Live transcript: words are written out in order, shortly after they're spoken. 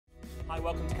Hi,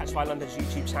 welcome to Catch Fire London's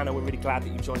YouTube channel. We're really glad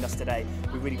that you joined us today.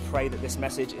 We really pray that this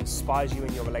message inspires you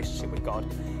in your relationship with God.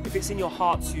 If it's in your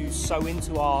heart to sow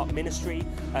into our ministry,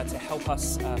 to help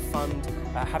us fund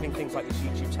having things like this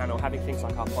YouTube channel, having things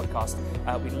like our podcast,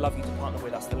 we'd love you to partner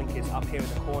with us. The link is up here in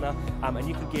the corner, and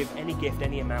you can give any gift,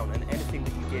 any amount, and anything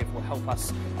that you give will help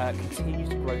us continue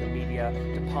to grow the media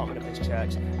department of this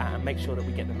church and make sure that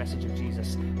we get the message of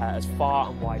Jesus as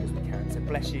far and wide as we can. So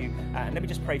bless you, and let me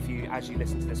just pray for you as you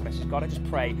listen to this message. God, I just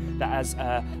pray that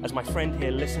as my friend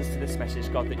here listens to this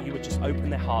message, God, that you would just open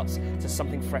their hearts to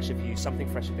something fresh of you, something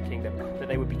fresh of the kingdom, that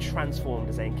they would be transformed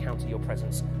as they encounter your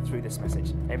presence through this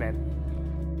message. Amen.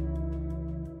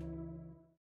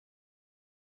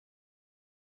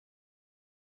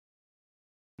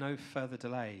 No further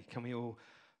delay. Can we all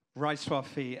rise to our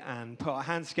feet and put our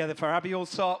hands together for Abby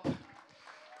Allsop,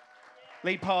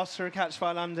 lead pastor at Catch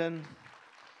Fire London,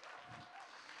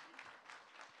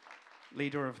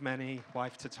 leader of many,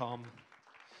 wife to Tom,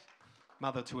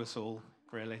 mother to us all,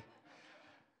 really.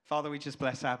 Father, we just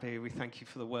bless Abby. We thank you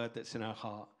for the word that's in her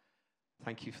heart.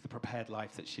 Thank you for the prepared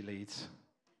life that she leads.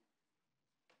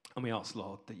 And we ask,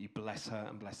 Lord, that you bless her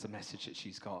and bless the message that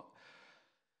she's got.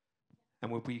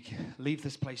 And will we leave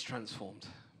this place transformed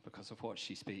because of what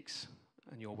she speaks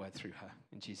and your word through her.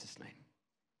 In Jesus' name.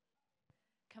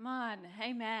 Come on,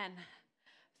 amen.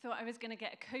 Thought I was going to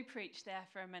get a co-preach there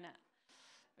for a minute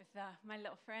with my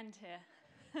little friend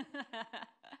here.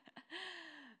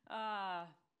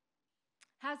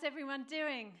 How's everyone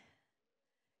doing?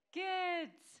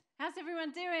 Good. How's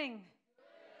everyone doing?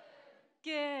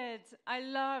 Good. I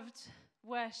loved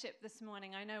worship this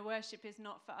morning. I know worship is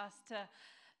not for us to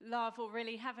love or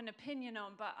really have an opinion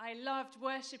on, but I loved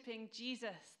worshiping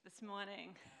Jesus this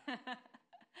morning.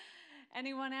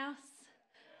 Anyone else?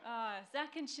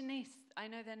 Zach and Shanice, I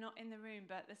know they're not in the room,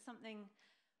 but there's something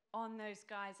on those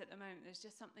guys at the moment. There's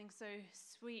just something so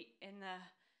sweet in the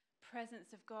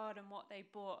presence of God and what they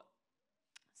brought.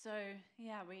 So,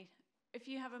 yeah, if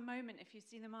you have a moment, if you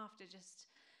see them after, just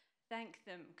thank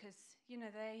them, because, you know,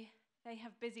 they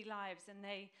have busy lives and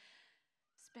they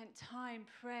spent time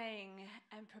praying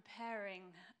and preparing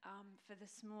for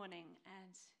this morning.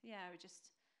 And, yeah, we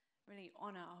just really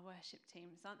honor our worship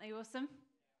teams. Aren't they awesome?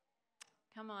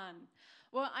 Come on.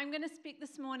 Well, I'm going to speak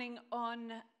this morning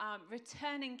on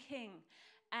returning King.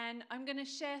 And I'm going to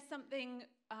share something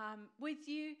with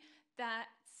you that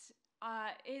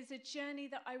is a journey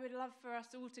that I would love for us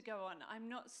all to go on. I'm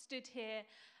not stood here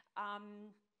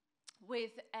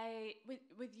with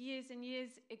years and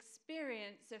years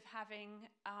experience of having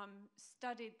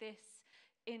studied this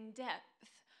in depth.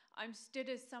 I'm stood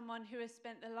as someone who has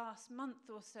spent the last month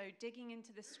or so digging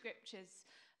into the scriptures,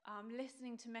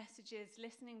 listening to messages,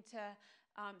 listening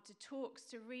to talks,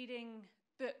 to reading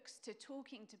books, to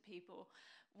talking to people,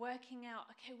 working out,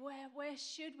 okay, where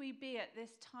should we be at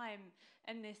this time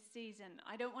and this season?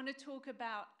 I don't want to talk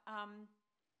about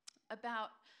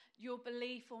your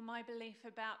belief or my belief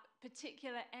about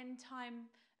particular end time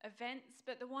events,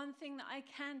 but the one thing that I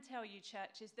can tell you,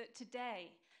 church, is that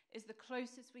today is the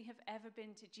closest we have ever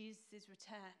been to Jesus'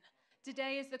 return.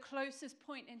 Today is the closest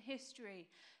point in history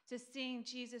to seeing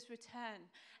Jesus return.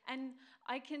 And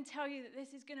I can tell you that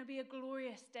this is going to be a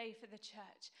glorious day for the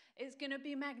church. It's going to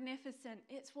be magnificent.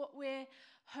 It's what we're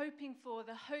hoping for,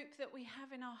 the hope that we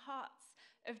have in our hearts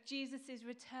of Jesus'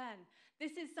 return.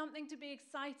 This is something to be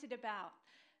excited about.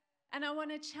 And I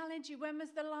want to challenge you, when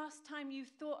was the last time you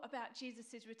thought about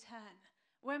Jesus' return?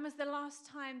 When was the last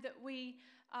time that we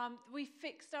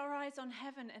fixed our eyes on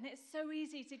heaven? And it's so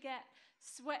easy to get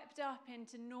swept up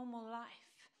into normal life.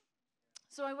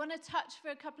 So I want to touch for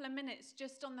a couple of minutes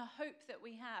just on the hope that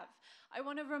we have. I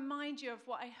want to remind you of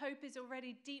what I hope is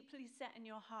already deeply set in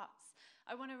your hearts.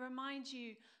 I want to remind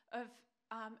you of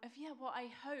what I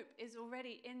hope is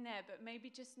already in there, but maybe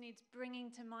just needs bringing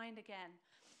to mind again.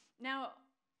 Now,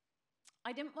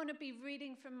 I didn't want to be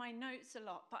reading from my notes a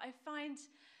lot, but I find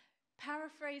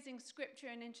paraphrasing scripture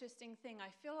an interesting thing. I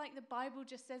feel like the Bible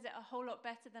just says it a whole lot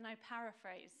better than I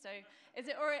paraphrase. So is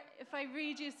it all right if I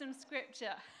read you some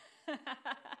scripture?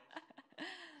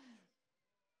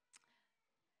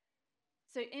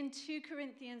 So in 2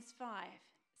 Corinthians 5, it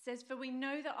says, "For we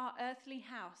know that our earthly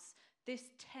house,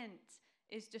 this tent,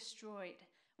 is destroyed.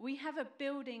 We have a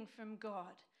building from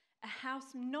God, a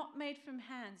house not made from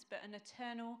hands, but an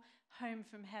eternal home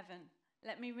from heaven."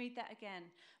 Let me read that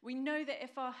again. "We know that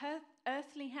if our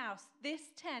earthly house,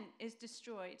 this tent, is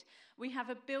destroyed, we have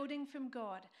a building from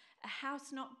God, a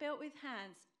house not built with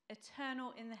hands,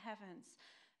 eternal in the heavens.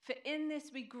 For in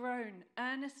this we groan,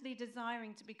 earnestly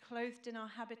desiring to be clothed in our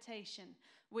habitation,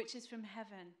 which is from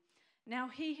heaven. Now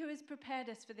he who has prepared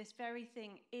us for this very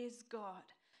thing is God,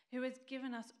 who has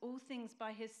given us all things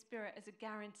by his Spirit as a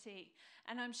guarantee.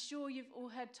 And I'm sure you've all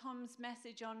heard Tom's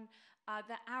message on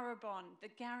the Arrabon, the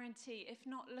guarantee. If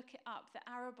not, look it up. The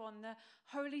Arrabon, the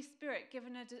Holy Spirit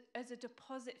given as a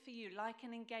deposit for you, like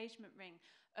an engagement ring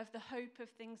of the hope of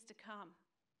things to come.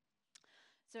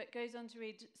 So it goes on to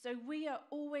read, so we are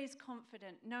always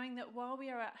confident, knowing that while we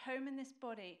are at home in this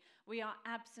body, we are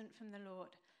absent from the Lord.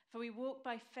 For we walk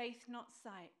by faith, not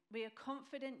sight. We are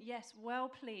confident, yes, well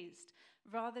pleased,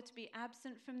 rather to be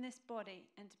absent from this body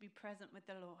and to be present with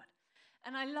the Lord.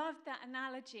 And I love that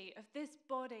analogy of this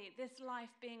body, this life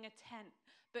being a tent,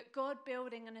 but God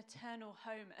building an eternal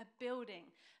home, a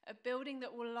building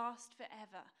that will last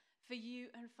forever for you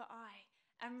and for I.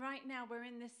 And right now we're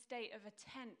in this state of a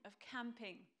tent, of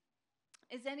camping.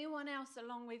 Is anyone else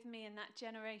along with me in that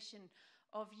generation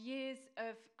of years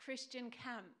of Christian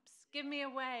camps? Give me a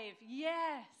wave.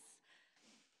 Yes.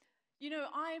 You know,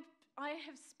 I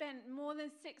have spent more than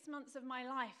 6 months of my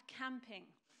life camping.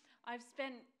 I've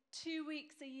spent 2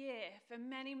 weeks a year for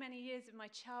many, many years of my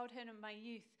childhood and my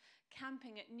youth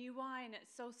camping at New Wine, at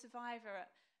Soul Survivor, at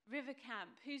River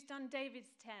Camp. Who's done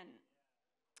David's tent?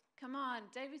 Come on,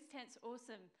 David's tent's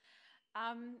awesome.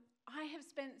 I have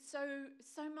spent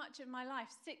so much of my life,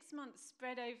 6 months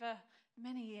spread over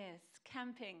many years,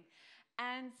 camping.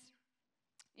 And,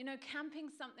 you know,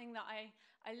 camping's something that I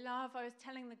love. I was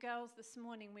telling the girls this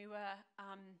morning, we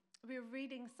were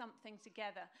reading something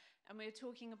together, and we were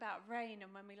talking about rain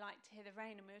and when we like to hear the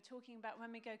rain, and we were talking about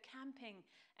when we go camping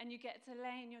and you get to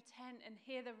lay in your tent and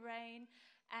hear the rain,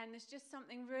 and there's just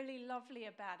something really lovely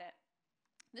about it.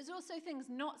 There's also things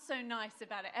not so nice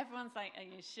about it. Everyone's like, are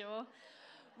you sure?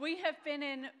 We've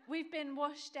been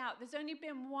washed out. There's only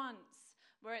been once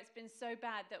where it's been so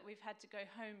bad that we've had to go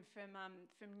home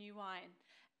from New Wine.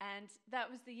 And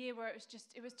that was the year where it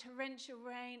was torrential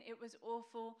rain. It was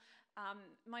awful.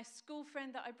 My school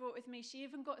friend that I brought with me, she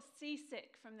even got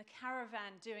seasick from the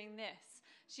caravan doing this.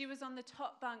 She was on the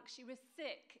top bunk. She was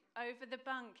sick over the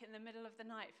bunk in the middle of the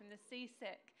night from the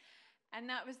seasick. And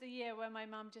that was the year where my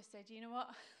mum just said, you know what,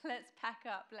 let's pack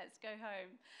up, let's go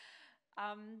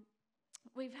home.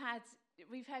 We've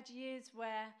had years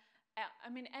where,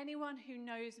 anyone who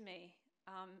knows me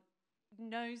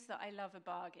knows that I love a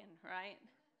bargain, right?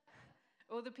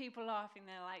 All the people laughing,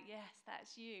 they're like, yes,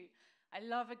 that's you. I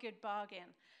love a good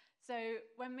bargain. So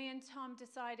when me and Tom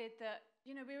decided that,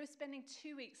 you know, we were spending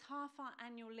 2 weeks, half our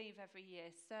annual leave every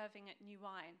year, serving at New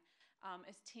Wine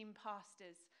as team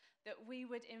pastors, that we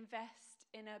would invest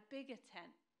in a bigger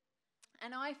tent.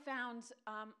 And I found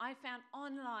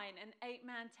online an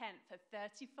 8-man tent for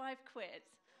 35 quid.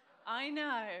 I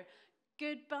know,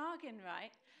 good bargain,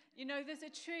 right? You know, there's a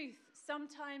truth.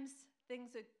 Sometimes things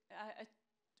are,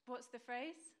 what's the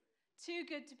phrase? Too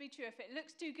good to be true. If it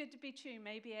looks too good to be true,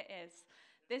 maybe it is.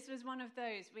 This was one of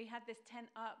those. We had this tent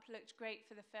up, looked great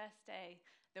for the first day.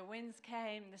 The winds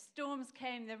came, the storms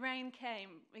came, the rain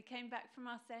came. We came back from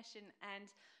our session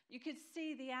and you could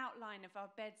see the outline of our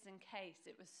beds and case.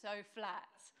 It was so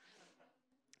flat.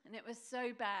 And it was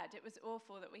so bad. It was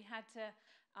awful that we had to,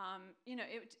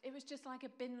 it was just like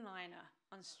a bin liner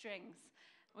on strings.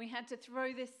 We had to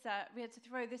throw this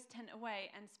tent away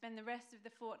and spend the rest of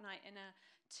the fortnight in a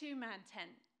 2-man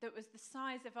tent that was the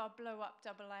size of our blow-up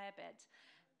double-layer bed.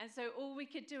 And so all we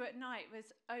could do at night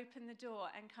was open the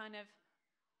door and kind of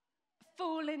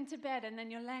fall into bed, and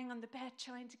then you're laying on the bed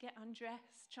trying to get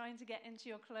undressed, trying to get into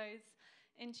your clothes,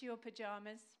 into your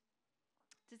pajamas.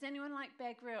 Does anyone like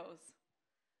Bear Grylls?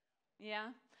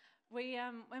 Yeah?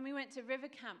 When we went to River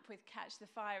Camp with Catch the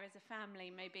Fire as a family,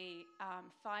 maybe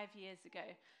 5 years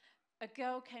ago, a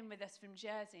girl came with us from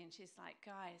Jersey, and she's like,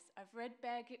 guys, I've read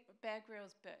Bear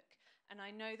Grylls' book, and I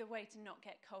know the way to not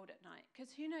get cold at night.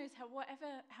 Because who knows,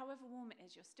 however warm it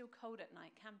is, you're still cold at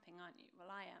night camping, aren't you? Well,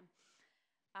 I am.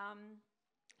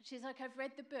 She's like, I've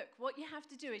read the book. What you have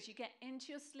to do is you get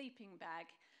into your sleeping bag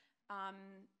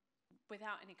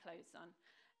without any clothes on,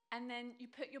 and then you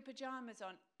put your pajamas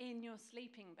on in your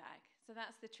sleeping bag. So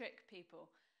that's the trick, people.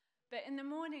 But in the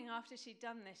morning after she'd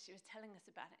done this, she was telling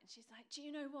us about it, and she's like, do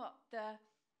you know what?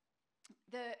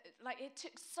 It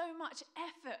took so much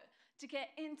effort to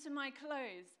get into my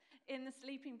clothes in the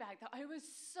sleeping bag that I was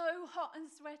so hot and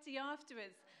sweaty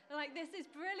afterwards. Like, this is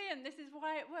brilliant. This is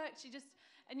why it works.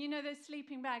 And you know those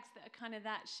sleeping bags that are kind of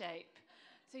that shape.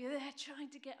 So you're there trying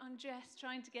to get undressed,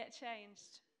 trying to get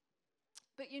changed.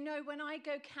 But you know, when I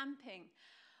go camping,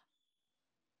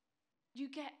 you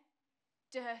get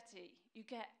dirty. You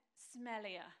get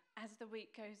smellier as the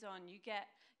week goes on. You get,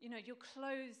 your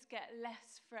clothes get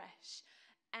less fresh.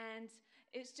 And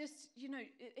it's just,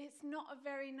 it's not a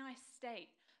very nice state.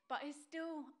 but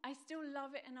I still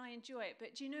love it and I enjoy it.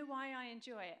 But do you know why I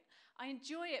enjoy it? I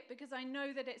enjoy it because I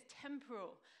know that it's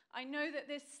temporal. I know that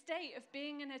this state of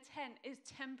being in a tent is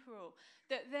temporal.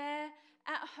 That there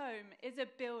at home is a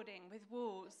building with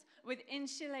walls, with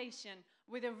insulation,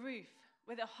 with a roof,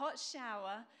 with a hot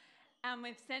shower, and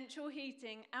with central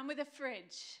heating, and with a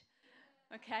fridge.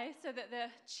 Okay, so that the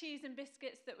cheese and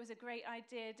biscuits that was a great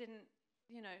idea didn't,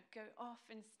 go off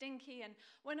and stinky. And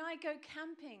when I go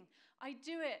camping, I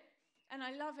do it and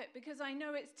I love it because I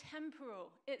know it's temporal.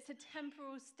 It's a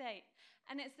temporal state.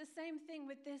 And it's the same thing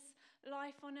with this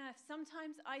life on earth.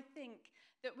 Sometimes I think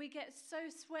that we get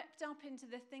so swept up into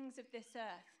the things of this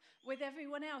earth with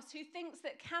everyone else who thinks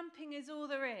that camping is all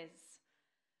there is.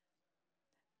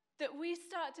 That we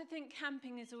start to think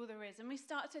camping is all there is, and we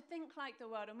start to think like the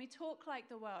world, and we talk like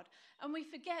the world, and we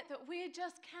forget that we're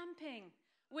just camping.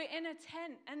 We're in a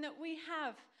tent, and that we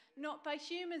have, not by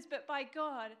humans, but by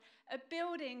God, a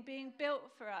building being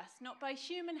built for us, not by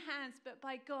human hands, but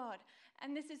by God.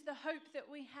 And this is the hope that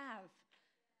we have.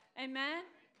 Amen?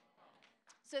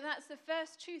 So that's the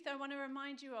first truth I want to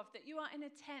remind you of, that you are in a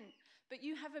tent, but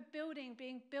you have a building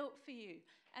being built for you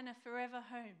and a forever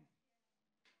home.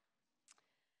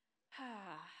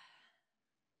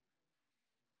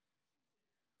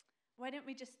 Why don't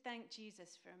we just thank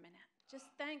Jesus for a minute? Just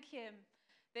thank him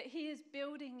that he is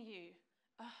building you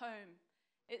a home.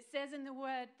 It says in the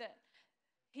word that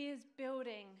he is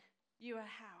building you a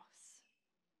house.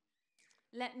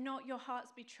 Let not your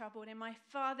hearts be troubled. In my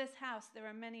Father's house there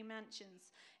are many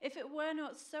mansions. If it were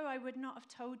not so, I would not have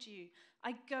told you.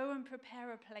 I go and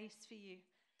prepare a place for you.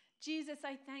 Jesus,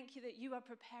 I thank you that you are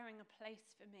preparing a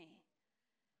place for me.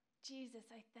 Jesus,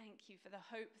 I thank you for the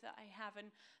hope that I have. And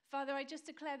Father, I just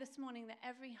declare this morning that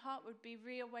every heart would be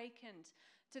reawakened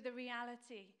to the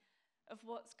reality of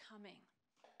what's coming,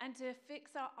 and to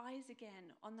fix our eyes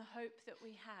again on the hope that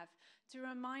we have, to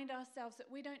remind ourselves that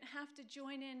we don't have to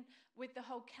join in with the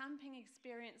whole camping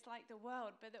experience like the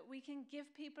world, but that we can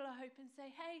give people a hope and say,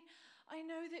 hey, I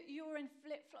know that you're in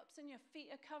flip-flops and your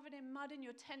feet are covered in mud and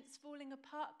your tent's falling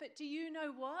apart, but do you know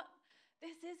what?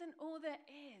 This isn't all there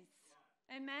is.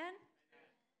 Amen?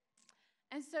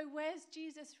 And so where's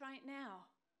Jesus right now?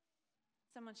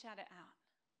 Someone shout it out.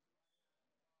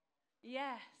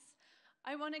 Yes.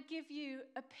 I want to give you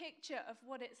a picture of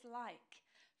what it's like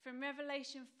from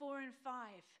Revelation 4 and 5.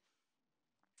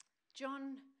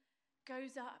 John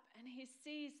goes up and he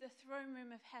sees the throne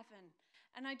room of heaven.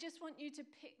 And I just want you to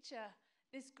picture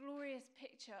this glorious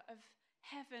picture of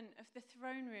heaven, of the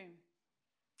throne room,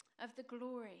 of the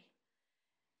glory.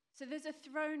 So there's a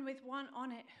throne with one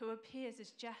on it who appears as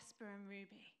jasper and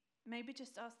ruby. Maybe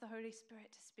just ask the Holy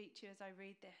Spirit to speak to you as I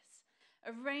read this.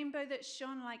 A rainbow that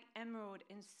shone like emerald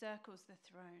encircles the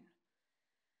throne.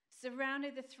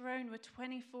 Surrounding the throne were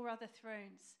 24 other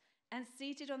thrones, and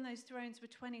seated on those thrones were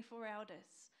 24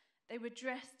 elders. They were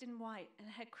dressed in white and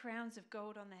had crowns of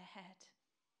gold on their head.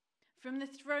 From the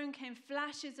throne came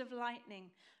flashes of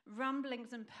lightning,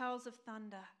 rumblings and peals of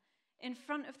thunder. In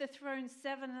front of the throne,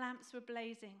 7 lamps were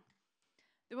blazing.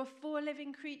 There were 4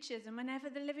 living creatures, and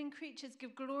whenever the living creatures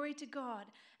give glory to God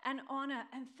and honor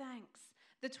and thanks,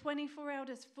 the 24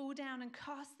 elders fall down and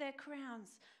cast their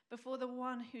crowns before the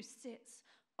one who sits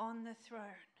on the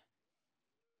throne.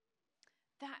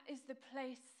 That is the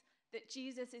place that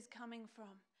Jesus is coming from.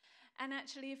 And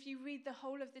actually, if you read the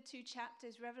whole of the 2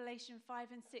 chapters, Revelation 5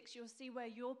 and 6, you'll see where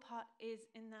your part is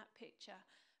in that picture.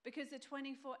 Because the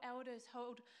 24 elders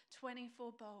hold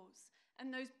 24 bowls,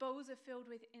 and those bowls are filled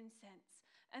with incense.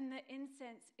 And the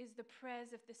incense is the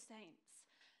prayers of the saints.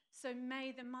 So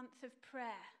may the month of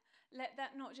prayer, let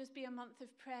that not just be a month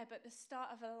of prayer, but the start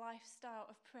of a lifestyle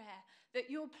of prayer.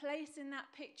 That your place in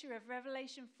that picture of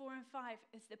Revelation 4 and 5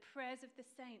 is the prayers of the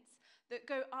saints that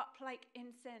go up like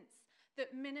incense,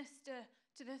 that minister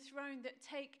to the throne, that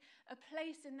take a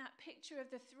place in that picture of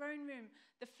the throne room,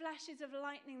 the flashes of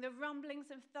lightning, the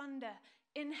rumblings of thunder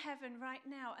in heaven right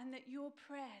now, and that your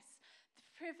prayers, the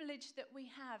privilege that we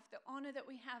have, the honor that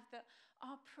we have, that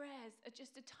our prayers are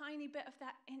just a tiny bit of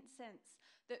that incense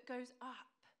that goes up.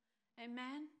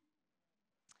 Amen?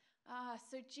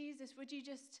 So Jesus, would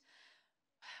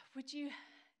you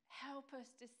help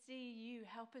us to see you,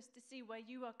 help us to see where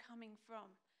you are coming from?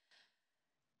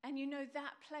 And you know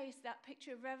that place, that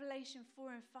picture of Revelation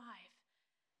 4 and 5.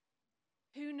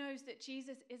 Who knows that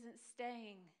Jesus isn't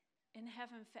staying in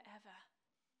heaven forever?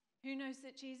 Who knows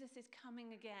that Jesus is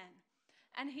coming again?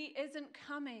 And he isn't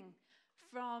coming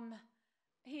from,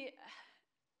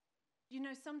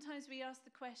 sometimes we ask the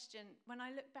question, when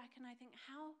I look back and I think,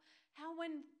 how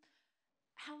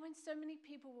when so many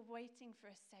people were waiting for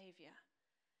a savior,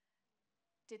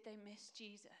 did they miss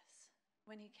Jesus?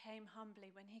 when he came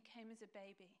humbly, when he came as a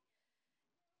baby?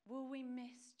 Will we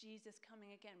miss Jesus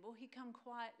coming again? Will he come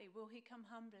quietly? Will he come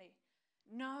humbly?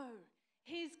 No,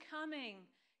 he's coming.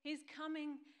 He's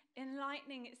coming in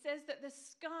lightning. It says that the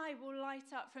sky will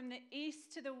light up from the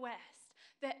east to the west,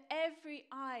 that every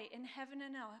eye in heaven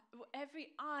and earth, every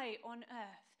eye on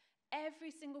earth,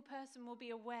 every single person will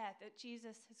be aware that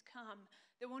Jesus has come.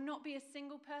 There will not be a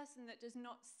single person that does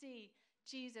not see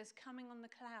Jesus coming on the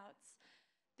clouds.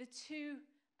 The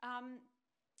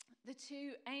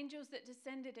two angels that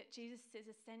descended at Jesus'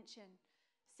 ascension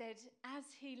said, as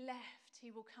he left,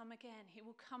 he will come again. He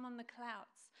will come on the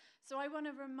clouds. So I want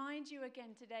to remind you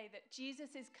again today that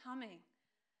Jesus is coming.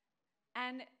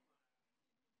 And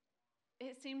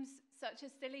it seems such a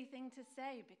silly thing to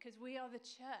say because we are the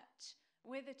church.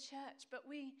 We're the church. But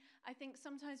I think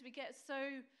sometimes we get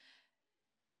so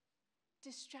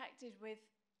distracted with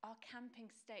our camping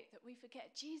state that we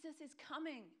forget Jesus is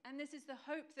coming. And this is the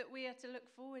hope that we are to look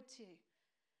forward to.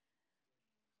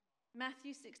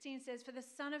 Matthew 16 says, for the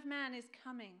Son of Man is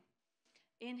coming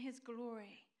in his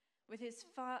glory,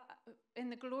 in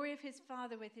the glory of his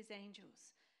Father with his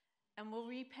angels, and will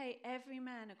repay every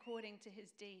man according to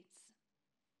his deeds.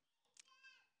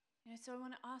 So I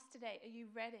want to ask today, are you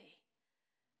ready?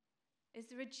 Is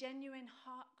there a genuine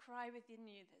heart cry within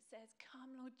you that says,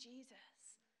 come, Lord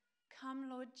Jesus.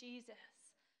 Come, Lord Jesus.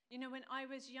 When I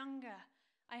was younger,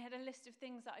 I had a list of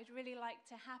things that I'd really like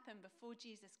to happen before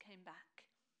Jesus came back.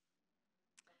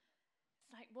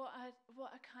 It's like, what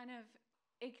a kind of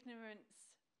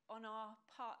ignorance on our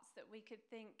parts that we could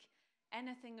think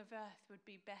anything of earth would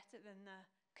be better than the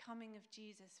coming of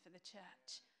Jesus for the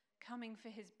church, coming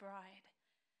for his bride.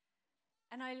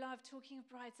 And I love talking of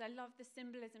brides. I love the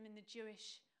symbolism in the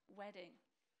Jewish wedding,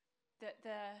 that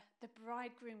the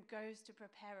bridegroom goes to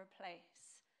prepare a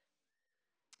place.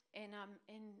 In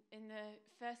the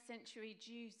first century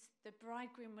Jews, the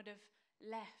bridegroom would have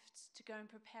left to go and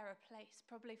prepare a place,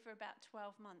 probably for about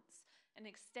 12 months, an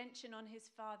extension on his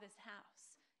father's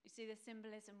house. You see the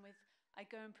symbolism with, I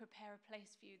go and prepare a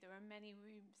place for you. There are many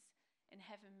rooms in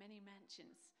heaven, many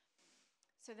mansions.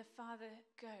 So the father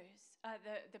goes,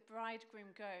 the bridegroom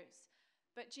goes.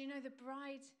 But do you know, the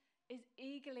bride is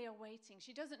eagerly awaiting.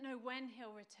 She doesn't know when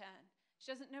he'll return. She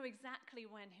doesn't know exactly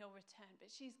when he'll return, but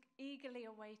she's eagerly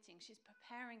awaiting. She's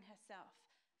preparing herself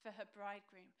for her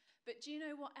bridegroom. But do you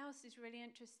know what else is really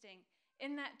interesting?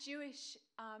 In that Jewish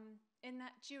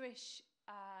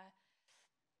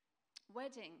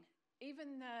wedding,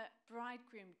 even the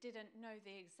bridegroom didn't know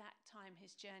the exact time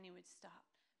his journey would start,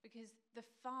 because the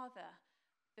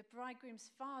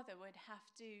bridegroom's father would have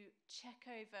to check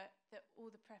over all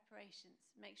the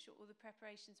preparations, make sure all the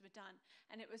preparations were done.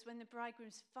 And it was when the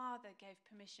bridegroom's father gave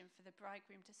permission for the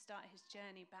bridegroom to start his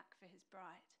journey back for his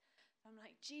bride. I'm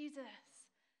like, Jesus,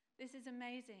 this is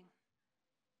amazing.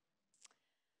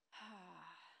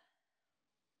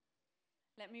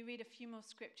 Let me read a few more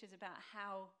scriptures about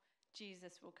how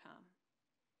Jesus will come.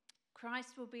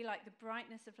 Christ will be like the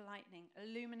brightness of lightning,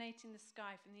 illuminating the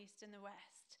sky from the east and the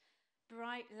west.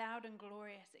 Bright, loud, and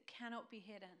glorious, it cannot be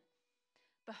hidden.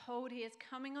 Behold, he is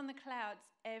coming on the clouds,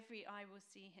 every eye will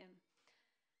see him.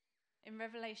 In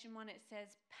Revelation 1 it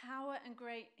says,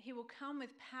 he will come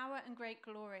with power and great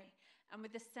glory, and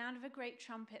with the sound of a great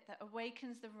trumpet that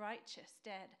awakens the righteous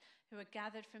dead who are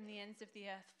gathered from the ends of the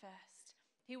earth first.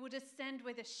 He will descend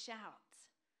with a shout.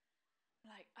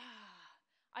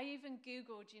 I even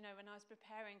Googled, when I was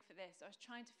preparing for this, I was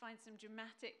trying to find some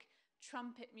dramatic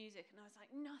trumpet music, and I was like,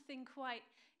 nothing quite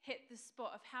hit the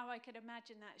spot of how I could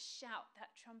imagine that shout,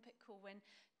 that trumpet call when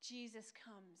Jesus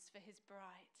comes for his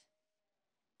bride.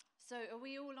 So are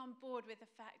we all on board with the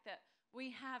fact that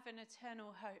we have an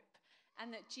eternal hope,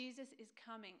 and that Jesus is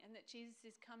coming, and that Jesus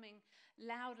is coming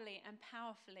loudly and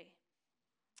powerfully?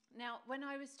 Now, when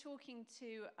I was talking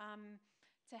to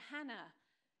Hannah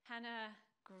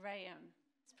Graham,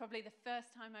 it's probably the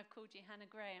first time I've called you Hannah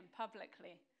Graham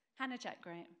publicly, Hannah Jack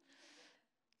Graham.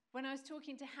 When I was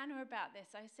talking to Hannah about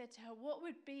this, I said to her, what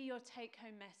would be your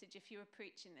take-home message if you were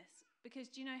preaching this? Because,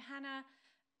 do you know,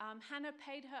 Hannah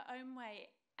paid her own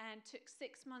way and took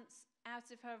 6 months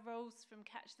out of her roles from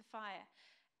Catch the Fire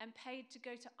and paid to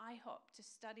go to IHOP to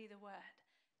study the Word,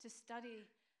 to study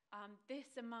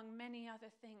this among many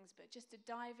other things, but just to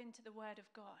dive into the Word of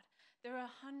God. There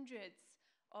are hundreds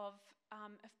of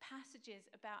passages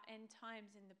about end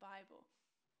times in the Bible.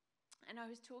 And I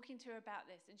was talking to her about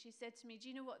this, and she said to me, do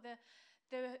you know what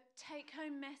the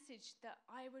take-home message that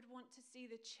I would want to see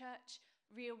the church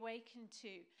reawaken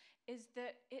to is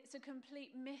that it's a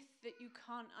complete myth that you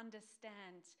can't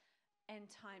understand end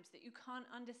times, that you can't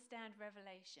understand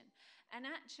Revelation. And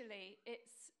actually,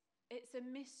 it's a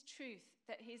mistruth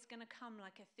that he's going to come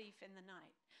like a thief in the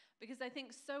night. Because I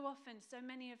think so often, so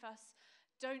many of us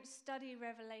don't study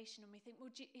Revelation, and we think,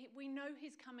 well, we know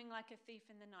he's coming like a thief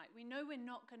in the night. We know we're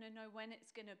not going to know when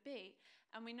it's going to be,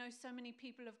 and we know so many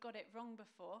people have got it wrong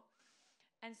before.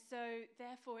 And so,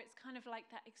 therefore, it's kind of like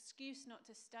that excuse not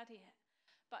to study it.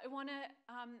 But I want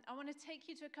to take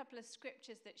you to a couple of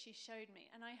scriptures that she showed me,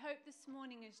 and I hope this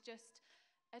morning is just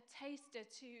a taster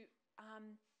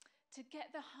to get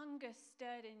the hunger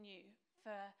stirred in you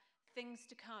for things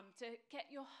to come, to get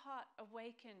your heart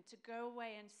awakened, to go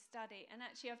away and study. And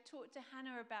actually, I've talked to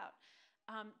Hannah about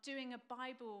doing a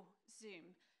Bible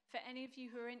Zoom. For any of you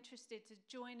who are interested to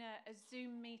join a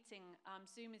Zoom meeting,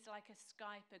 Zoom is like a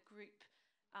Skype, a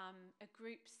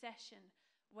group session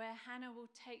where Hannah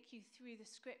will take you through the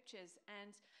scriptures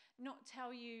and not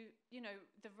tell you,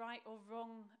 the right or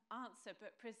wrong answer,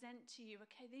 but present to you,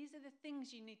 okay, these are the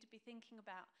things you need to be thinking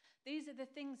about. These are the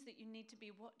things that you need to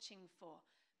be watching for.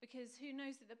 Because who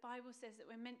knows that the Bible says that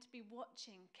we're meant to be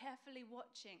watching, carefully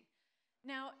watching.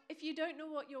 Now, if you don't know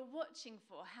what you're watching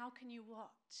for, how can you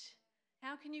watch?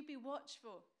 How can you be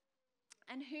watchful?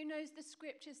 And who knows the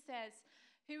scripture says,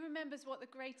 who remembers what the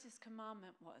greatest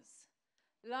commandment was?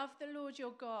 Love the Lord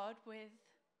your God with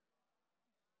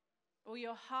all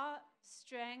your heart,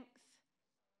 strength,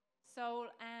 soul,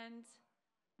 and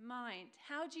mind.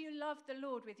 How do you love the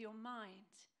Lord with your mind?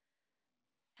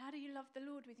 How do you love the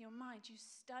Lord with your mind? You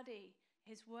study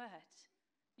his word.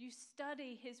 You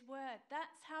study his word.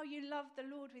 That's how you love the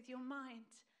Lord with your mind.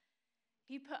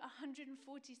 He put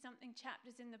 140-something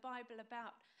chapters in the Bible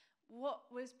about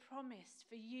what was promised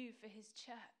for you, for his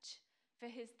church, for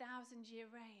his 1,000-year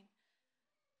reign,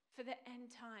 for the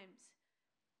end times.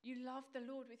 You love the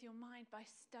Lord with your mind by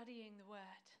studying the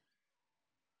word.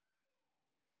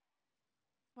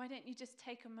 Why don't you just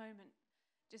take a moment,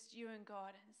 just you and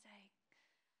God, and say,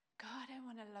 God, I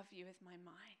want to love you with my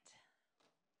mind.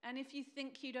 And if you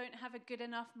think you don't have a good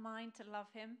enough mind to love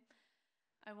him,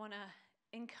 I want to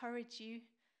encourage you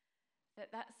that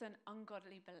that's an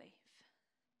ungodly belief.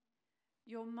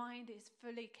 Your mind is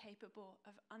fully capable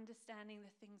of understanding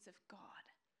the things of God.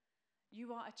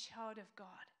 You are a child of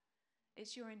God.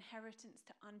 It's your inheritance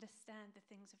to understand the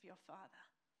things of your Father.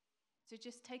 So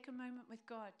just take a moment with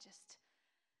God. Just,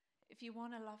 if you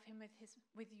want to love him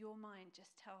with your mind,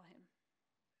 just tell him.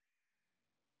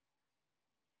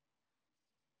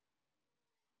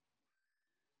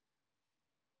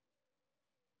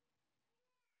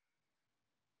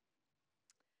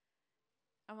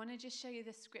 I want to just show you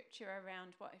the scripture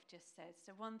around what I've just said.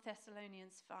 So 1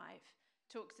 Thessalonians 5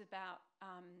 talks about,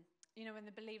 when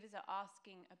the believers are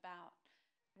asking about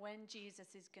when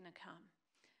Jesus is going to come.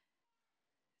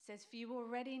 It says, for you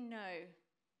already know,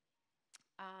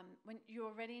 when you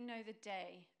already know the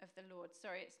day of the Lord.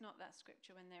 Sorry, it's not that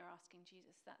scripture when they're asking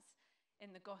Jesus. That's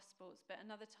in the Gospels. But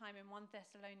another time in 1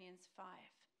 Thessalonians 5.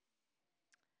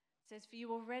 It says, for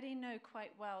you already know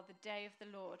quite well the day of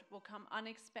the Lord will come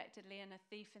unexpectedly and a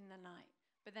thief in the night.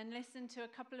 But then listen to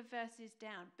a couple of verses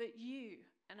down. But you,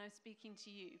 and I'm speaking to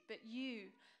you, but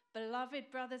you, beloved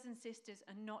brothers and sisters,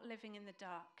 are not living in the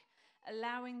dark,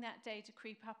 allowing that day to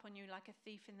creep up on you like a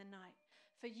thief in the night.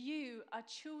 For you are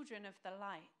children of the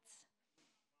light.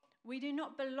 We do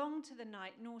not belong to the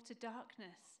night nor to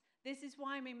darkness. This is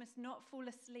why we must not fall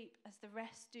asleep as the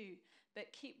rest do,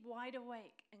 but keep wide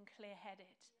awake and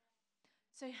clear-headed.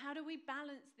 So how do we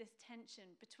balance this tension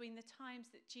between the times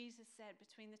that Jesus said,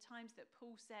 between the times that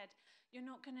Paul said, you're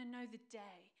not going to know the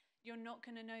day, you're not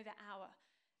going to know the hour.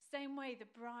 Same way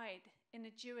the bride in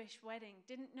a Jewish wedding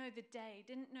didn't know the day,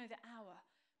 didn't know the hour,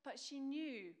 but she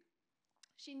knew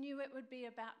it would be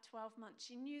about 12 months.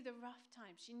 She knew the rough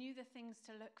times. She knew the things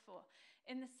to look for.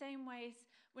 In the same ways,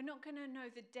 we're not going to know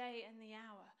the day and the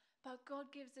hour, but God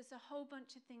gives us a whole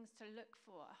bunch of things to look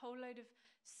for, a whole load of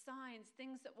signs,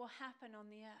 things that will happen on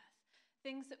the earth,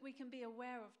 things that we can be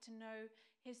aware of to know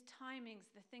his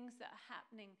timings, the things that are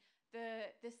happening,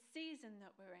 the season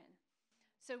that we're in,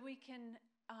 so that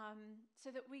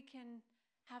we can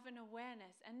have an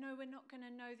awareness. And no, we're not going to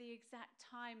know the exact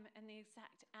time and the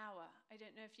exact hour. I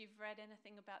don't know if you've read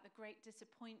anything about the Great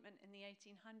Disappointment in the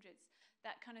 1800s,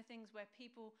 that kind of things where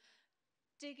people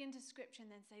dig into scripture and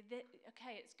then say,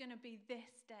 okay, it's going to be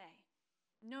this day.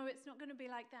 No, it's not going to be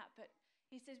like that. But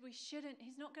he says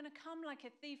he's not going to come like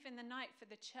a thief in the night for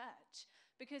the church,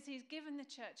 because he's given the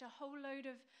church a whole load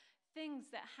of things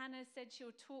that Hannah said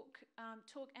she'll talk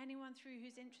anyone through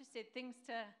who's interested, things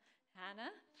to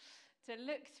Hannah to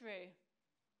look through.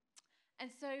 And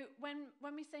so when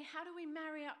we say, how do we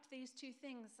marry up these two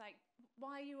things? Like,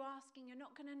 why are you asking? You're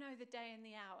not going to know the day and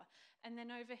the hour. And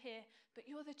then over here, but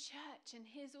you're the church, and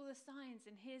here's all the signs,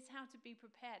 and here's how to be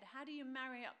prepared. How do you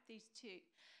marry up these two?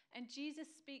 And Jesus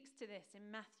speaks to this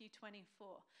in Matthew 24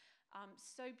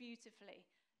 so beautifully.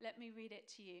 Let me read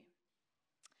it to you.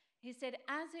 He said,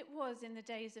 as it was in the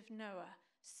days of Noah,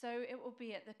 so it will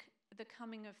be at the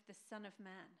coming of the Son of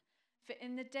Man. For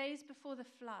in the days before the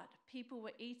flood, people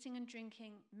were eating and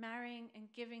drinking, marrying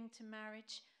and giving to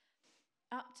marriage,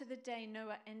 up to the day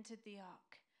Noah entered the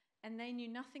ark. And they knew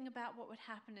nothing about what would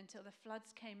happen until the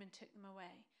floods came and took them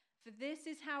away. For this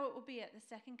is how it will be at the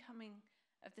second coming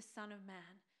of the Son of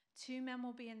Man. 2 men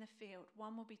will be in the field,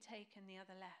 one will be taken, the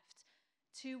other left.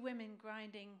 2 women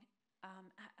grinding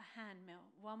at a hand mill,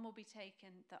 one will be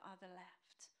taken, the other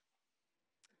left.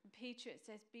 In Peter, it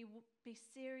says, be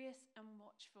serious and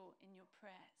watchful in your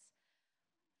prayers.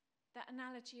 That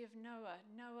analogy of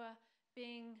Noah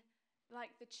being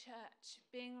like the church,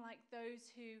 being like those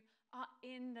who are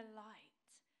in the light.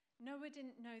 Noah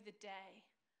didn't know the day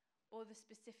or the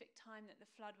specific time that the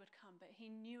flood would come, but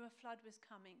he knew a flood was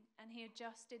coming, and he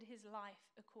adjusted his life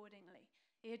accordingly.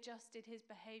 He adjusted his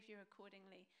behavior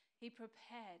accordingly. He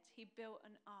prepared. He built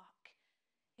an ark.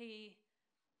 He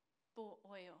bought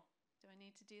oil. Do I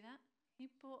need to do that? He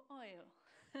bought oil.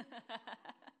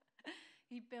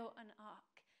 He built an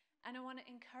ark. And I want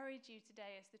to encourage you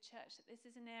today as the church that this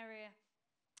is an area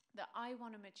that I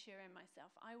want to mature in myself.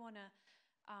 I want to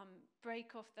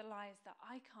break off the lies that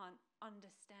I can't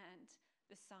understand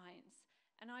the signs.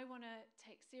 And I want to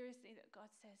take seriously that God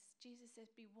says, Jesus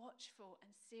says, be watchful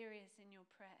and serious in your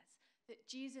prayers, that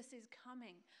Jesus is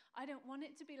coming. I don't want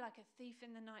it to be like a thief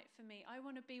in the night for me. I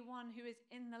want to be one who is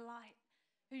in the light,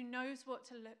 who knows what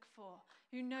to look for,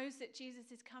 who knows that Jesus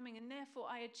is coming, and therefore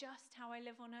I adjust how I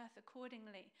live on earth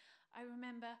accordingly. I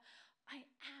remember, I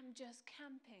am just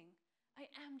camping. I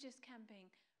am just camping.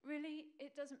 Really,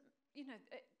 it doesn't,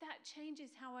 that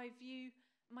changes how I view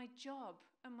my job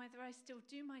and whether I still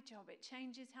do my job. It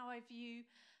changes how I view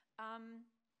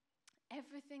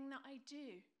everything that I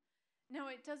do. Now,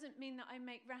 it doesn't mean that I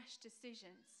make rash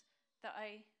decisions, but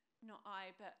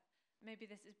maybe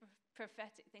this is a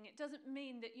prophetic thing. It doesn't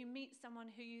mean that you meet someone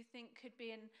who you think could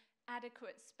be an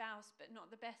adequate spouse, but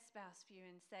not the best spouse for you,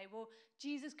 and say, well,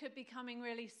 Jesus could be coming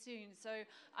really soon, so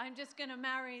I'm just going to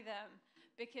marry them,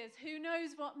 because who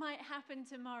knows what might happen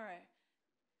tomorrow.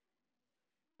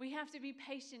 We have to be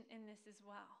patient in this as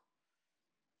well.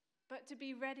 But to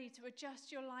be ready to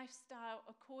adjust your lifestyle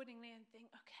accordingly and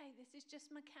think, okay, this is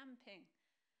just my camping.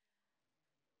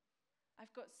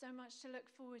 I've got so much to look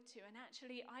forward to. And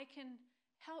actually, I can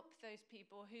help those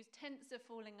people whose tents are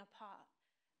falling apart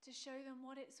to show them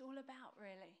what it's all about,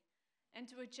 really. And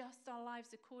to adjust our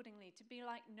lives accordingly, to be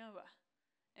like Noah.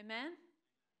 Amen?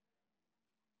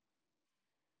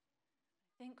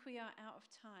 I think we are out of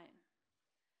time.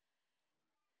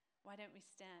 Why don't we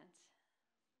stand?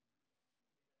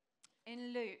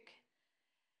 In Luke,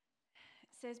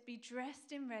 it says, be dressed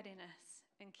in readiness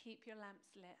and keep your lamps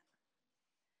lit.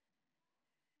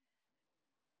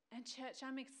 And church,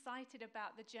 I'm excited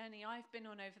about the journey I've been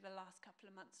on over the last couple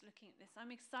of months looking at this. I'm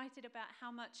excited about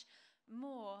how much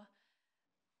more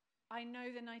I know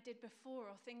than I did before,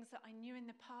 or things that I knew in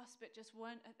the past but just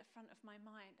weren't at the front of my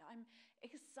mind. I'm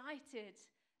excited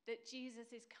that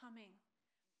Jesus is coming.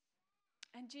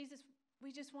 And Jesus,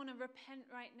 we just want to repent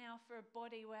right now for a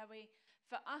body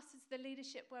for us as the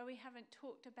leadership, where we haven't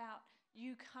talked about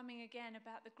you coming again,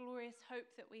 about the glorious hope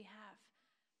that we have.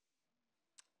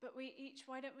 But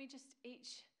why don't we just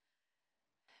each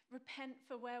repent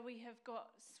for where we have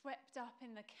got swept up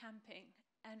in the camping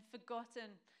and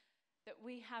forgotten that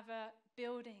we have a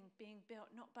building being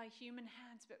built, not by human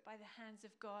hands, but by the hands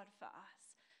of God for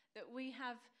us. That we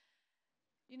have,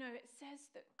 it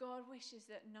says that God wishes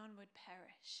that none would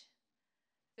perish.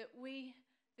 That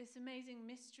this amazing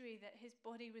mystery that his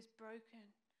body was broken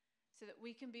so that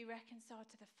we can be reconciled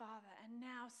to the Father. And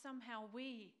now somehow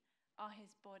we are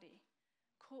his body.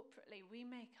 Corporately, we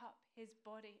make up his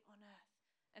body on earth.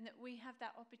 And that we have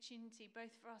that opportunity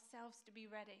both for ourselves to be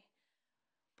ready,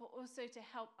 but also to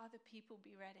help other people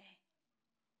be ready.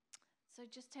 So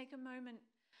just take a moment,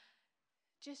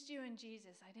 just you and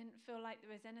Jesus. I didn't feel like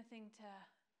there was anything to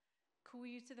call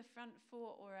you to the front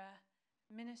for or a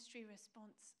ministry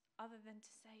response other than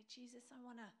to say, Jesus, I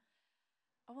want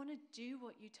to do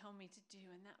what you told me to do,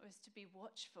 and that was to be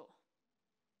watchful.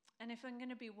 And if I'm going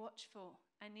to be watchful,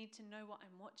 I need to know what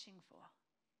I'm watching for.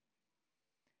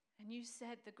 And you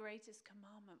said the greatest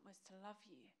commandment was to love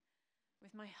you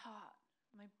with my heart,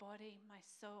 my body, my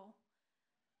soul,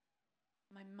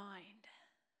 my mind.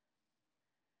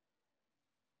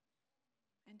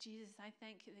 And Jesus, I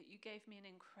thank you that you gave me an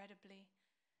incredibly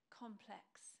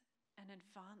complex and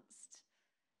advanced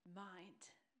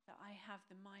mind, that I have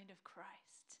the mind of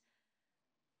Christ,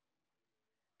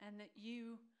 and that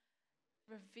you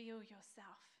reveal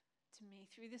yourself to me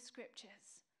through the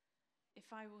scriptures if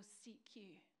I will seek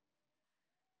you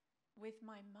with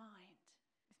my mind,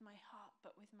 with my heart,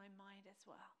 but with my mind as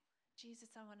well.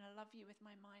 Jesus, I want to love you with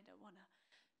my mind. I want to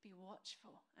be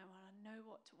watchful. I want to know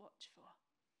what to watch for.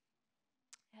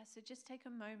 Yeah, so just take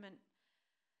a moment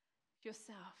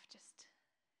yourself. Just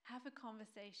have a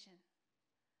conversation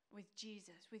with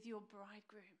Jesus, with your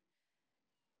bridegroom,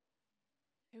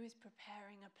 who is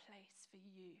preparing a place for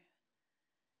you,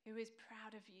 who is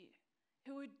proud of you,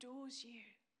 who adores you,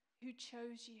 who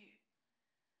chose you.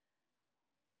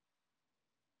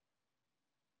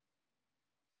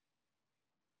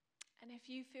 And if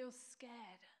you feel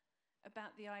scared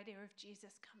about the idea of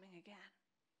Jesus coming again,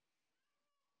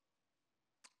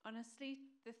 honestly,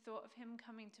 the thought of him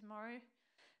coming tomorrow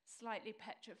slightly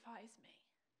petrifies me,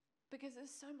 because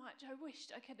there's so much I wished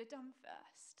I could have done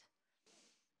first.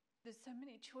 There's so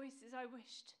many choices I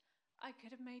wished I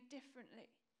could have made differently,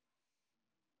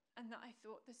 and that I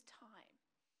thought there's time.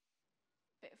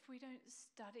 But if we don't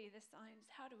study the signs,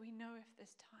 how do we know if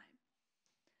there's time?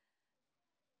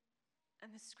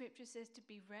 And the scripture says to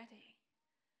be ready,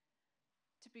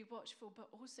 to be watchful, but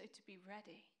also to be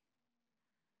ready.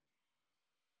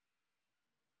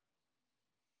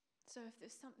 So if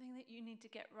there's something that you need to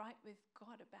get right with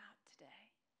God about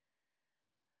today,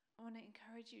 I want to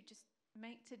encourage you, just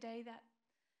make today that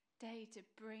day to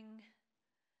bring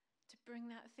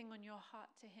that thing on your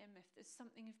heart to him. If there's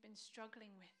something you've been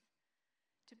struggling with,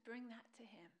 to bring that to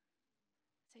him.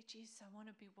 Say, Jesus, I want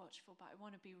to be watchful, but I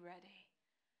want to be ready.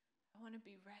 I want to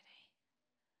be ready.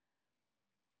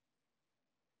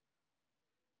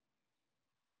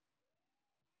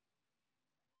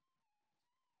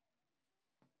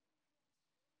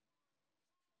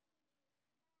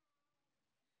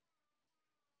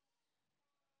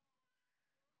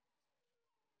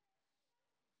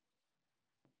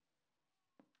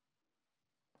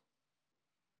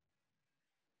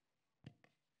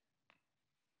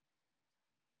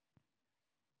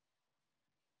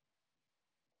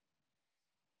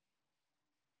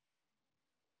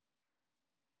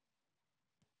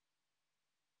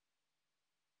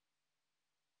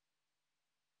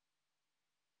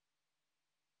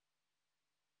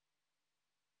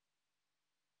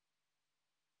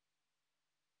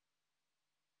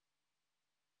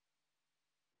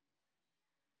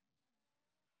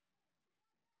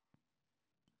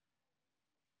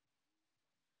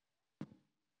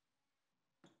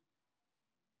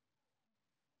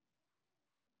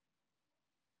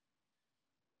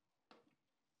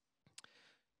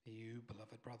 You,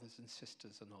 beloved brothers and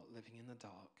sisters, are not living in the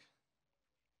dark.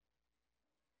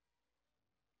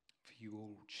 For you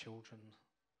all children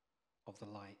of the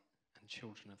light and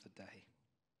children of the day.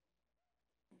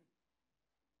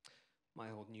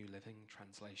 My old New Living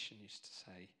Translation used to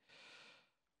say,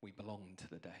 we belong to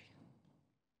the day.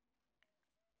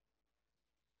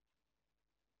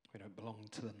 We don't belong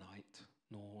to the night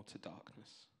nor to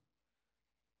darkness.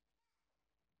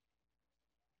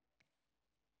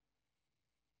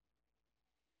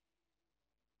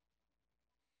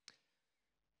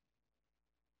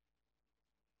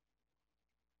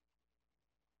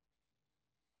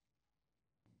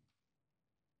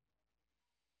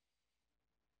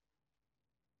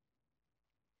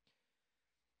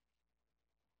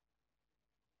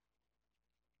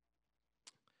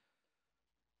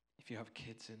 If you have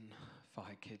kids in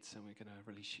Fire Kids, then we're going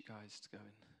to release you guys to go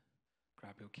and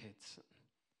grab your kids and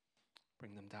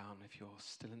bring them down. If you're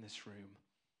still in this room,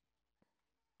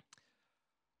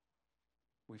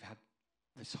 we've had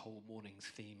this whole morning's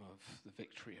theme of the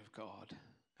victory of God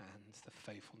and the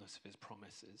faithfulness of his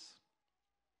promises.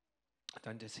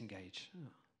 Don't disengage.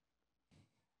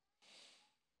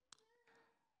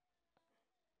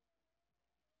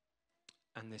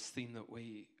 And this theme that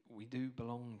we do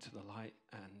belong to the light,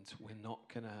 and we're not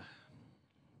going to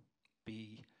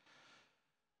be,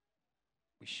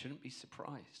 we shouldn't be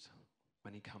surprised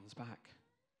when he comes back.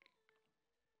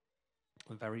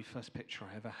 The very first picture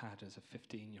I ever had as a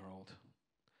 15-year-old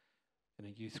in a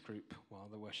youth group while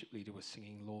the worship leader was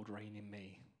singing Lord Reign in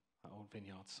Me, that old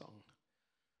Vineyard song,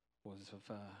 was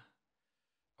of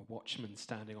a watchman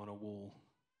standing on a wall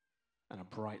and a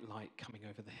bright light coming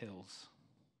over the hills.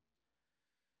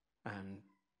 And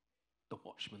the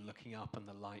watchman looking up, and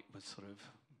the light was sort of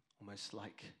almost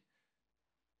like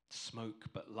smoke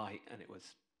but light, and it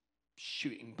was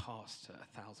shooting past at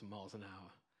 1,000 miles an hour.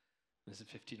 And as a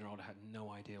 15-year-old, I had no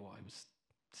idea what I was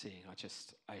seeing.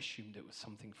 I assumed it was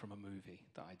something from a movie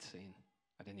that I'd seen.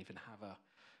 I didn't even have a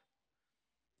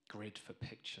grid for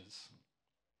pictures.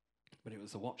 But it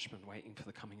was the watchman waiting for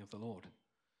the coming of the Lord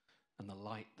and the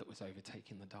light that was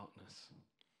overtaking the darkness.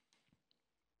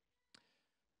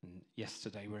 And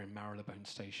yesterday we were in Marylebone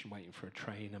Station waiting for a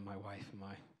train, and my wife and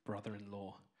my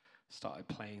brother-in-law started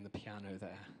playing the piano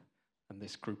there. And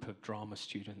this group of drama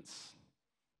students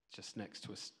just next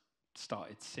to us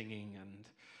started singing, and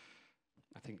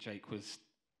I think Jake was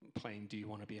playing Do You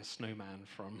Want to Be a Snowman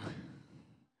from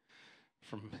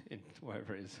in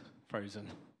whatever it is, Frozen.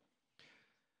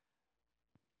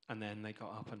 And then they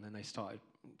got up and then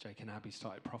Jake and Abby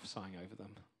started prophesying over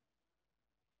them.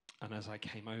 And as I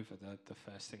came over, the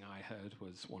first thing I heard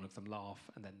was one of them laugh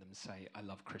and then them say, I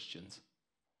love Christians.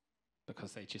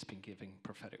 Because they'd just been giving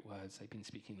prophetic words. They'd been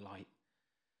speaking light.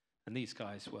 And these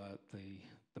guys were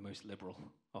the most liberal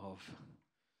of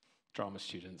drama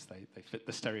students. They fit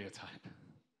the stereotype.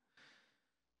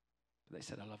 But they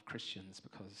said, I love Christians,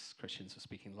 because Christians were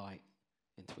speaking light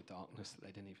into a darkness that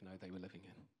they didn't even know they were living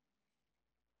in.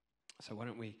 So why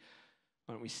don't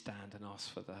we stand and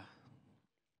ask for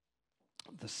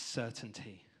the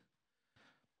certainty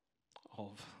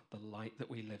of the light that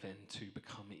we live in to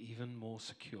become even more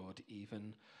secured,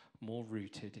 even more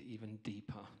rooted, even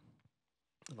deeper.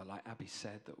 But like Abby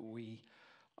said, that we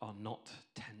are not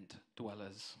tent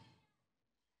dwellers.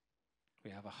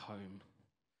 We have a home.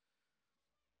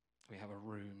 We have a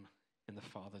room in the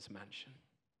Father's mansion.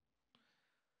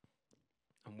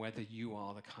 And whether you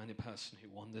are the kind of person who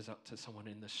wanders up to someone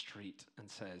in the street and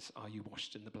says, are you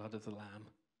washed in the blood of the Lamb?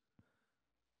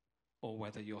 Or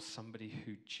whether you're somebody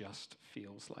who just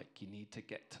feels like you need to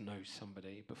get to know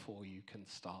somebody before you can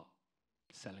start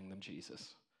selling them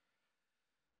Jesus.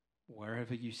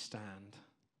 Wherever you stand,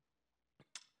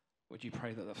 would you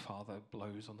pray that the Father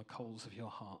blows on the coals of your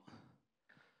heart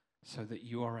so that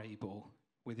you are able,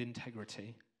 with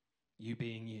integrity, you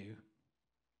being you,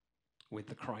 with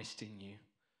the Christ in you,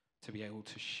 to be able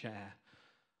to share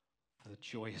the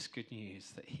joyous good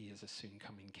news that he is a soon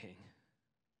coming King.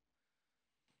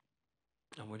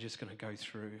 And we're just going to go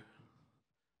through,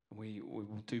 and we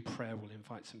will do prayer. We'll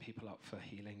invite some people up for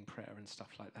healing prayer and stuff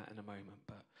like that in a moment.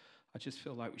 But I just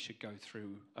feel like we should go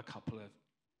through a couple of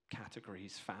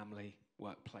categories: family,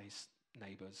 workplace,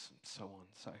 neighbors, and so on.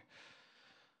 So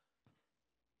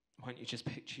why don't you just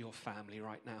picture your family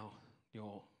right now,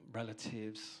 your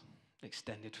relatives,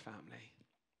 extended family.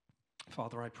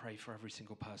 Father, I pray for every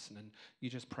single person, and you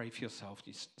just pray for yourself.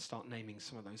 You start naming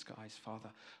some of those guys. Father,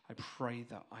 I pray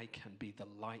that I can be the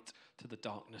light to the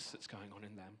darkness that's going on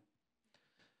in them.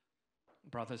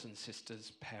 Brothers and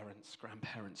sisters, parents,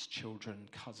 grandparents, children,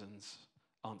 cousins,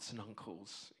 aunts and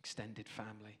uncles, extended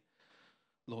family.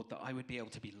 Lord, that I would be able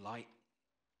to be light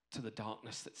to the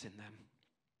darkness that's in them.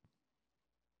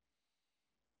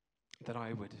 That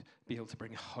I would be able to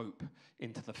bring hope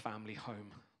into the family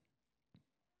home.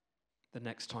 The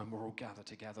next time we're all gathered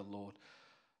together, Lord,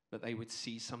 that they would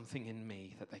see something in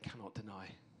me that they cannot deny.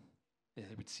 They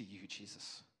would see you,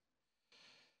 Jesus.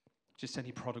 Just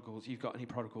any prodigals, you've got any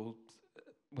prodigals,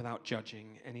 without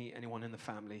judging, anyone in the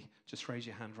family, just raise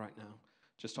your hand right now.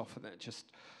 Just offer that, just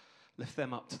lift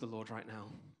them up to the Lord right now.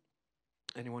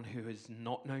 Anyone who does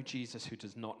not know Jesus, who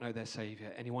does not know their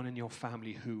Savior, anyone in your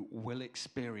family who will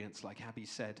experience, like Abby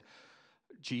said,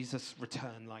 Jesus'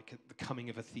 return like the coming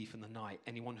of a thief in the night.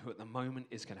 Anyone who at the moment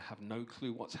is going to have no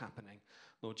clue what's happening.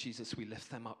 Lord Jesus, we lift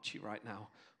them up to you right now.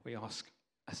 We ask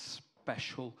a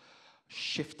special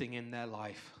shifting in their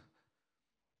life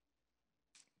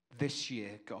this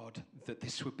year, God, that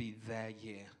this would be their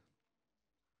year.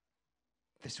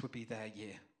 This would be their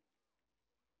year.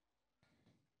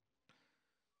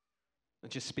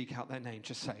 And just speak out their name.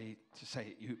 Just say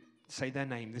it. You say their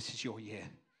name. This is your year.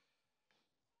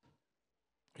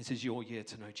 This is your year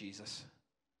to know Jesus.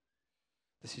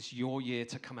 This is your year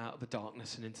to come out of the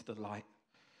darkness and into the light.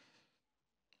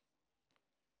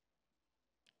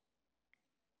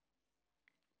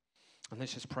 And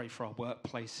let's just pray for our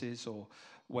workplaces, or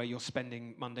where you're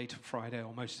spending Monday to Friday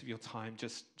or most of your time.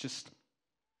 Just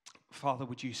Father,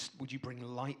 would you bring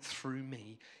light through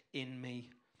me, in me?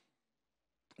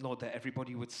 Lord, that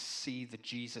everybody would see the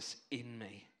Jesus in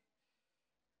me.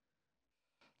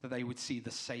 That they would see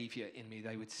the Savior in me.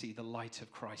 They would see the light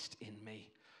of Christ in me.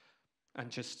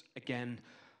 And just, again,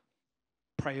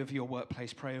 pray over your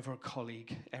workplace, pray over a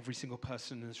colleague. Every single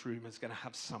person in this room is going to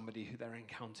have somebody who they're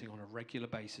encountering on a regular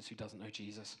basis who doesn't know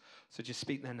Jesus. So just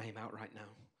speak their name out right now.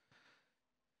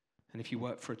 And if you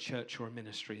work for a church or a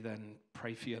ministry, then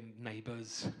pray for your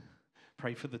neighbors.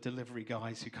 Pray for the delivery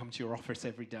guys who come to your office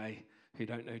every day. who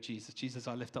don't know Jesus. Jesus,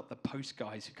 I lift up the post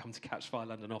guys who come to Catch Fire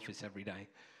London office every day.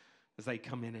 As they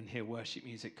come in and hear worship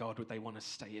music, God, would they want to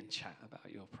stay and chat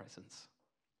about your presence?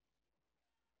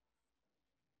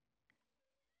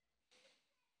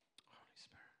 Holy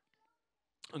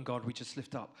Spirit. And God, we just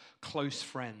lift up close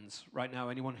friends. Right now,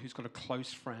 anyone who's got a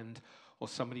close friend or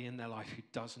somebody in their life who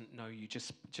doesn't know you,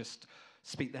 just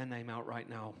speak their name out right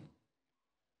now.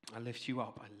 I lift you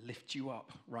up. I lift you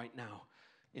up right now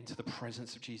into the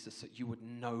presence of Jesus, that you would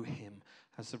know him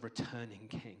as the returning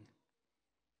King.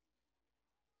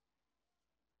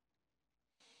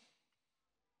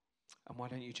 And why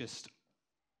don't you just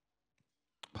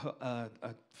put a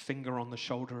finger on the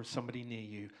shoulder of somebody near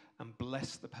you and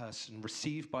bless the person.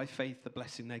 Receive by faith the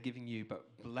blessing they're giving you, but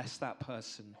bless that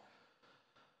person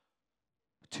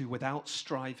to, without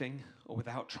striving or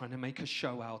without trying to make a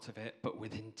show out of it, but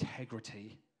with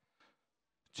integrity,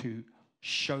 to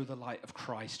show the light of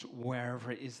Christ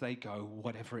wherever it is they go,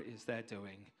 whatever it is they're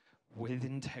doing, with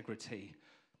integrity,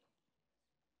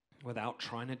 without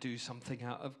trying to do something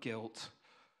out of guilt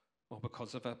or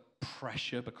because of a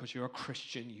pressure, because you're a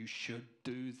Christian, you should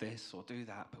do this or do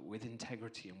that, but with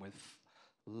integrity and with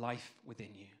life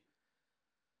within you.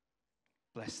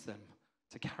 Bless them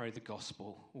to carry the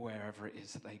gospel wherever it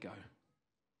is that they go.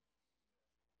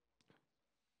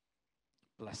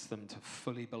 Bless them to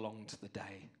fully belong to the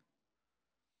day.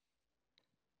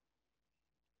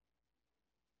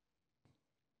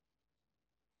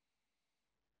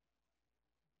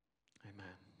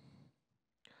 Amen.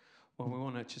 Well, we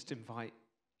want to just invite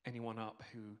anyone up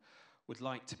who would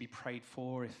like to be prayed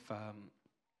for. If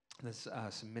there's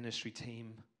some ministry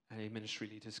team, any ministry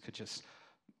leaders could just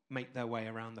make their way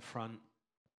around the front.